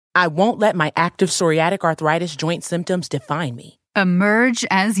I won't let my active psoriatic arthritis joint symptoms define me. Emerge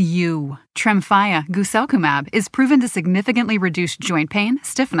as you. Tremfya guselkumab is proven to significantly reduce joint pain,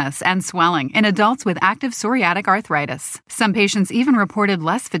 stiffness, and swelling in adults with active psoriatic arthritis. Some patients even reported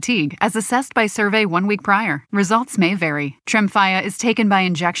less fatigue as assessed by survey 1 week prior. Results may vary. Tremfya is taken by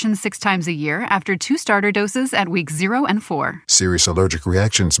injection 6 times a year after 2 starter doses at weeks 0 and 4. Serious allergic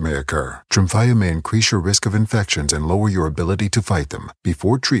reactions may occur. Tremfya may increase your risk of infections and lower your ability to fight them.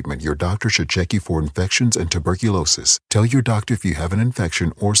 Before treatment, your doctor should check you for infections and tuberculosis. Tell your doctor if you have an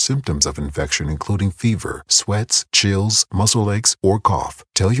infection or symptoms of infection, including fever, sweats, chills, muscle aches, or cough.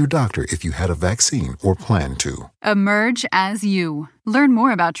 Tell your doctor if you had a vaccine or plan to. Emerge as you. Learn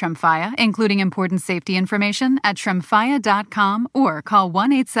more about Tremfya, including important safety information, at tremfya.com or call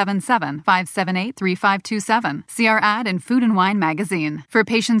 1-877-578-3527. See our ad in Food and Wine magazine. For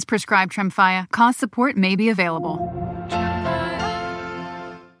patients prescribed Tremfya, cost support may be available.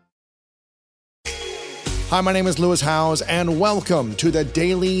 Hi, my name is Lewis Howes, and welcome to the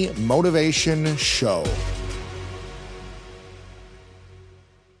Daily Motivation Show.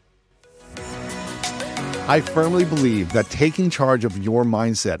 I firmly believe that taking charge of your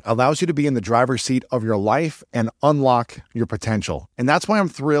mindset allows you to be in the driver's seat of your life and unlock your potential. And that's why I'm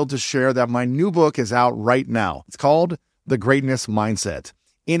thrilled to share that my new book is out right now. It's called The Greatness Mindset.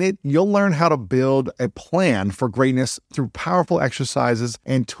 In it, you'll learn how to build a plan for greatness through powerful exercises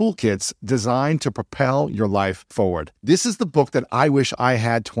and toolkits designed to propel your life forward. This is the book that I wish I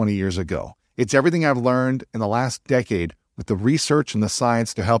had 20 years ago. It's everything I've learned in the last decade with the research and the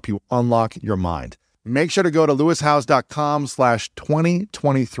science to help you unlock your mind. Make sure to go to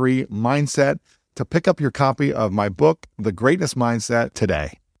lewishowes.com/2023mindset to pick up your copy of my book, The Greatness Mindset,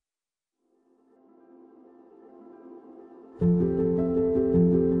 today.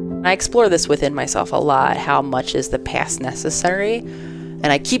 I explore this within myself a lot. How much is the past necessary? And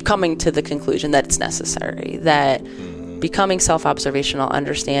I keep coming to the conclusion that it's necessary, that becoming self-observational,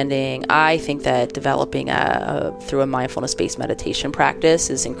 understanding. I think that developing through a mindfulness-based meditation practice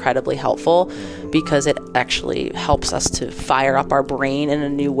is incredibly helpful because it actually helps us to fire up our brain in a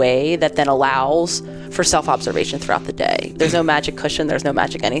new way that then allows for self-observation throughout the day. There's no magic cushion. There's no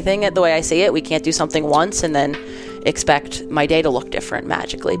magic anything. The way I see it, we can't do something once and then expect my day to look different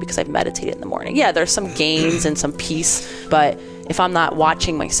magically because I've meditated in the morning. Yeah, there's some gains and some peace, but if I'm not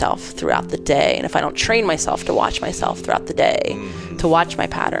watching myself throughout the day, and if I don't train myself to watch myself throughout the day, to watch my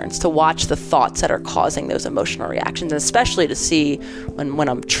patterns, to watch the thoughts that are causing those emotional reactions, and especially to see when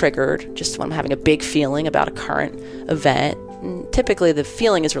I'm triggered, just when I'm having a big feeling about a current event. And typically the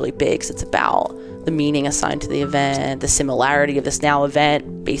feeling is really big, so it's about the meaning assigned to the event, the similarity of this now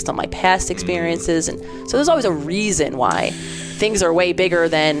event based on my past experiences. And so there's always a reason why things are way bigger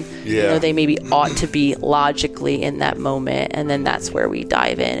than they maybe ought to be logically in that moment. And then that's where we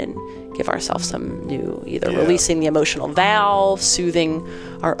dive in and give ourselves some new, either releasing the emotional valve, soothing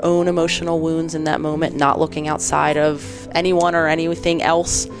our own emotional wounds in that moment, not looking outside of anyone or anything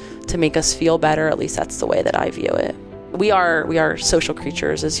else to make us feel better. At least that's the way that I view it. We are social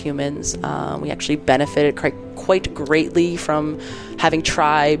creatures as humans. We actually benefited quite greatly from having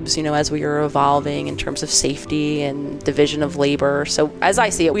tribes, as we are evolving in terms of safety and division of labor. So as I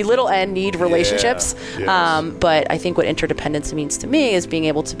see it, we little n need relationships. But I think what interdependence means to me is being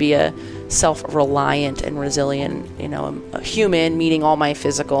able to be a self-reliant and resilient, a human, meeting all my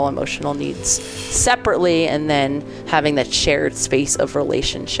physical, emotional needs separately, and then having that shared space of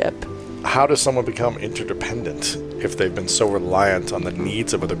relationship. How does someone become interdependent if they've been so reliant on the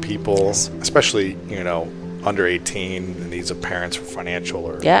needs of other people, especially, under 18, the needs of parents for financial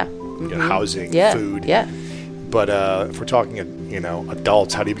or housing, food? But if we're talking,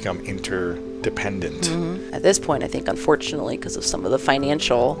 adults, how do you become interdependent? At this point, I think, unfortunately, because of some of the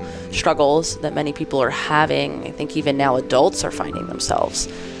financial struggles that many people are having, I think even now adults are finding themselves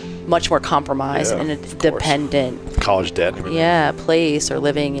much more compromised and dependent. College debt. Place, or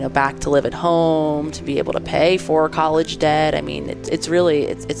living, back to live at home, to be able to pay for college debt. I mean, it's really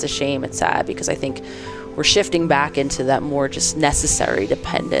a shame. It's sad because I think we're shifting back into that more just necessary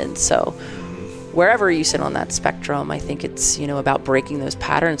dependence. So wherever you sit on that spectrum, I think it's, about breaking those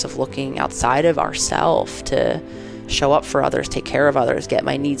patterns of looking outside of ourselves to show up for others, take care of others, get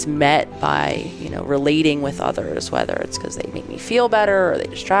my needs met by, relating with others, whether it's because they make me feel better or they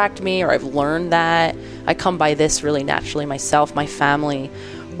distract me, or I've learned that. I come by this really naturally myself. My family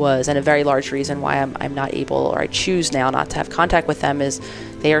was, and a very large reason why I'm not able, or I choose now not to have contact with them, is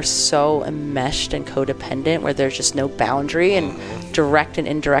they are so enmeshed and codependent where there's just no boundary. And direct and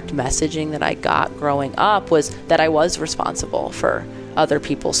indirect messaging that I got growing up was that I was responsible for other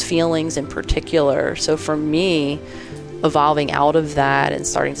people's feelings in particular. So for me, evolving out of that and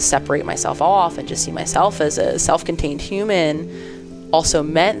starting to separate myself off and just see myself as a self-contained human also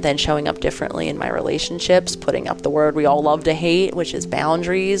meant then showing up differently in my relationships, putting up the word we all love to hate, which is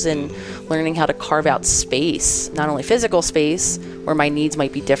boundaries, and learning how to carve out space, not only physical space, where my needs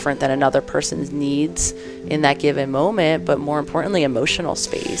might be different than another person's needs in that given moment, but more importantly, emotional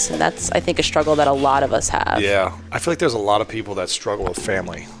space. And that's, I think, a struggle that a lot of us have. Yeah. I feel like there's a lot of people that struggle with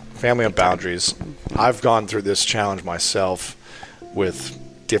family and boundaries. I've gone through this challenge myself with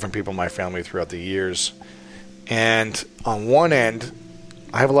different people in my family throughout the years. And on one end,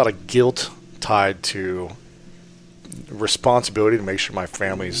 I have a lot of guilt tied to responsibility to make sure my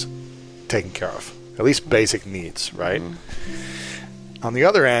family's taken care of, at least basic needs, right? On the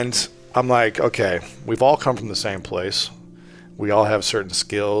other end, I'm like, okay, we've all come from the same place. We all have certain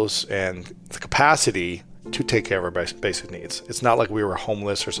skills and the capacity to take care of our basic needs. It's not like we were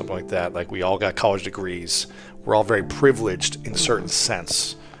homeless or something like that. Like, we all got college degrees. We're all very privileged in a certain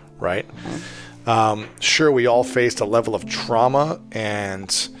sense, right? Sure, we all faced a level of trauma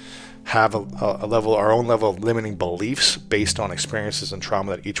and have our own level of limiting beliefs based on experiences and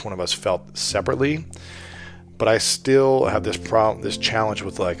trauma that each one of us felt separately. But I still have this challenge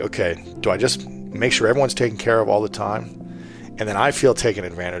with, like, okay, do I just make sure everyone's taken care of all the time, and then I feel taken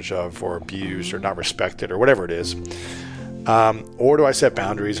advantage of or abused or not respected or whatever it is? Or do I set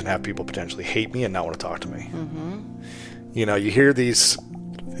boundaries and have people potentially hate me and not want to talk to me? You know, you hear these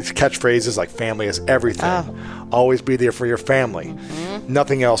catchphrases like family is everything. Always be there for your family.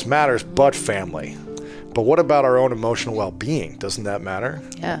 Nothing else matters but family. But what about our own emotional well-being? Doesn't that matter?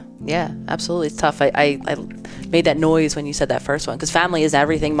 Yeah, absolutely. It's tough. I made that noise when you said that first one, because family is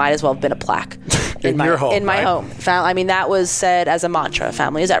everything might as well have been a plaque in my home. I mean, that was said as a mantra.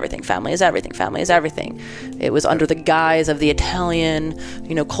 Family is everything. Family is everything. Family is everything. It was under the guise of the Italian,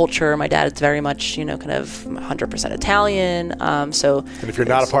 culture. My dad is very much, kind of 100% Italian. And if you're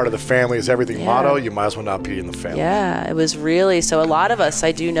not a part of the family is everything motto, you might as well not be in the family. Yeah, it was really, so a lot of us,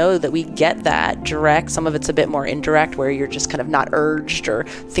 I do know that we get that direct. Some of it's a bit more indirect, where you're just kind of not urged, or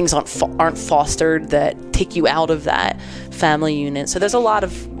things aren't fostered that take you out of that family unit. So there's a lot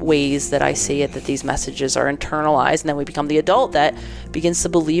of ways that I see it, that these messages are internalized, and then we become the adult that begins to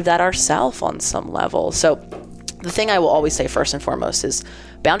believe that ourselves on some level. So the thing I will always say first and foremost is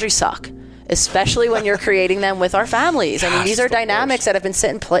boundaries suck, especially when you're creating them with our families. I mean, these are dynamics that have been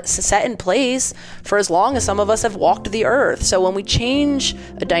set in place for as long as some of us have walked the earth. So when we change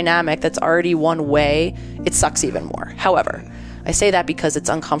a dynamic that's already one way, it sucks even more. However, I say that because it's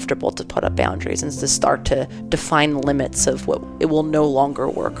uncomfortable to put up boundaries and to start to define limits of what it will no longer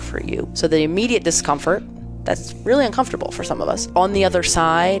work for you. So the immediate discomfort, that's really uncomfortable for some of us. On the other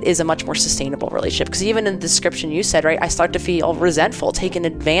side is a much more sustainable relationship, because even in the description you said, right, I start to feel resentful, taken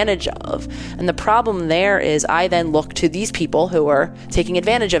advantage of. And the problem there is I then look to these people who are taking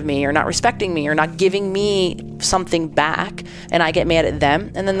advantage of me, or not respecting me, or not giving me something back, and I get mad at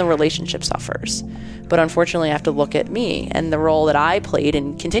them, and then the relationship suffers. But unfortunately, I have to look at me and the role that I played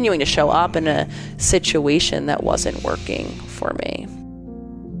in continuing to show up in a situation that wasn't working for me.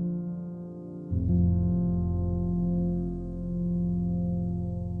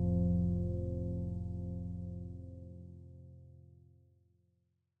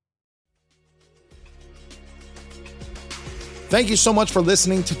 Thank you so much for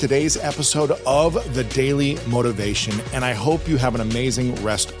listening to today's episode of The Daily Motivation, and I hope you have an amazing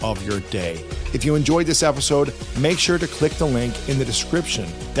rest of your day. If you enjoyed this episode, make sure to click the link in the description.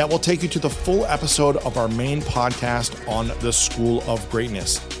 That will take you to the full episode of our main podcast on the School of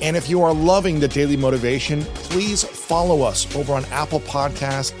Greatness. And if you are loving The Daily Motivation, please follow us over on Apple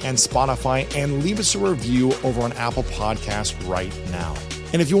Podcasts and Spotify, and leave us a review over on Apple Podcasts right now.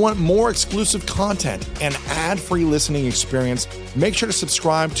 And if you want more exclusive content and ad-free listening experience, make sure to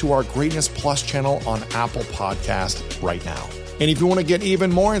subscribe to our Greatness Plus channel on Apple Podcast right now. And if you want to get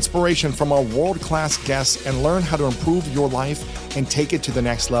even more inspiration from our world-class guests and learn how to improve your life and take it to the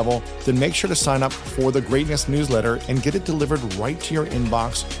next level, then make sure to sign up for the Greatness newsletter and get it delivered right to your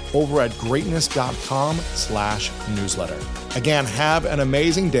inbox over at greatness.com/newsletter. Again, have an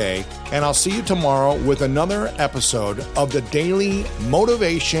amazing day, and I'll see you tomorrow with another episode of the Daily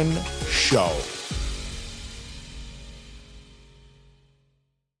Motivation Show.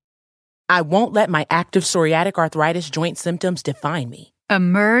 I won't let my active psoriatic arthritis joint symptoms define me.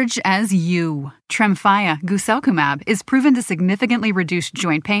 Emerge as you. Tremfya guselkumab is proven to significantly reduce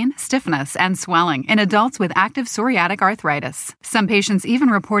joint pain, stiffness, and swelling in adults with active psoriatic arthritis. Some patients even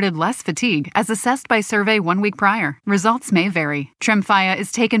reported less fatigue as assessed by survey 1 week prior. Results may vary. Tremfya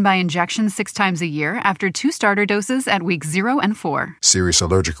is taken by injection 6 times a year after 2 starter doses at weeks 0 and 4. Serious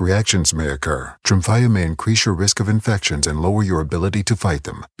allergic reactions may occur. Tremfya may increase your risk of infections and lower your ability to fight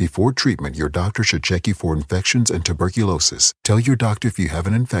them. Before treatment, your doctor should check you for infections and tuberculosis. Tell your doctor if you have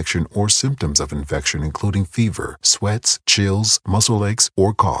an infection or symptoms of infection, including fever, sweats, chills, muscle aches,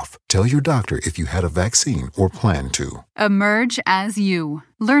 or cough. Tell your doctor if you had a vaccine or plan to. Emerge as you.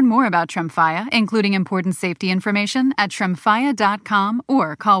 Learn more about Tremfya, including important safety information, at tremfya.com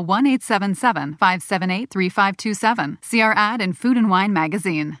or call 1-877-578-3527. See our ad in Food and Wine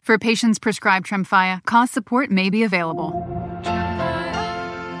magazine. For patients prescribed Tremfya, cost support may be available.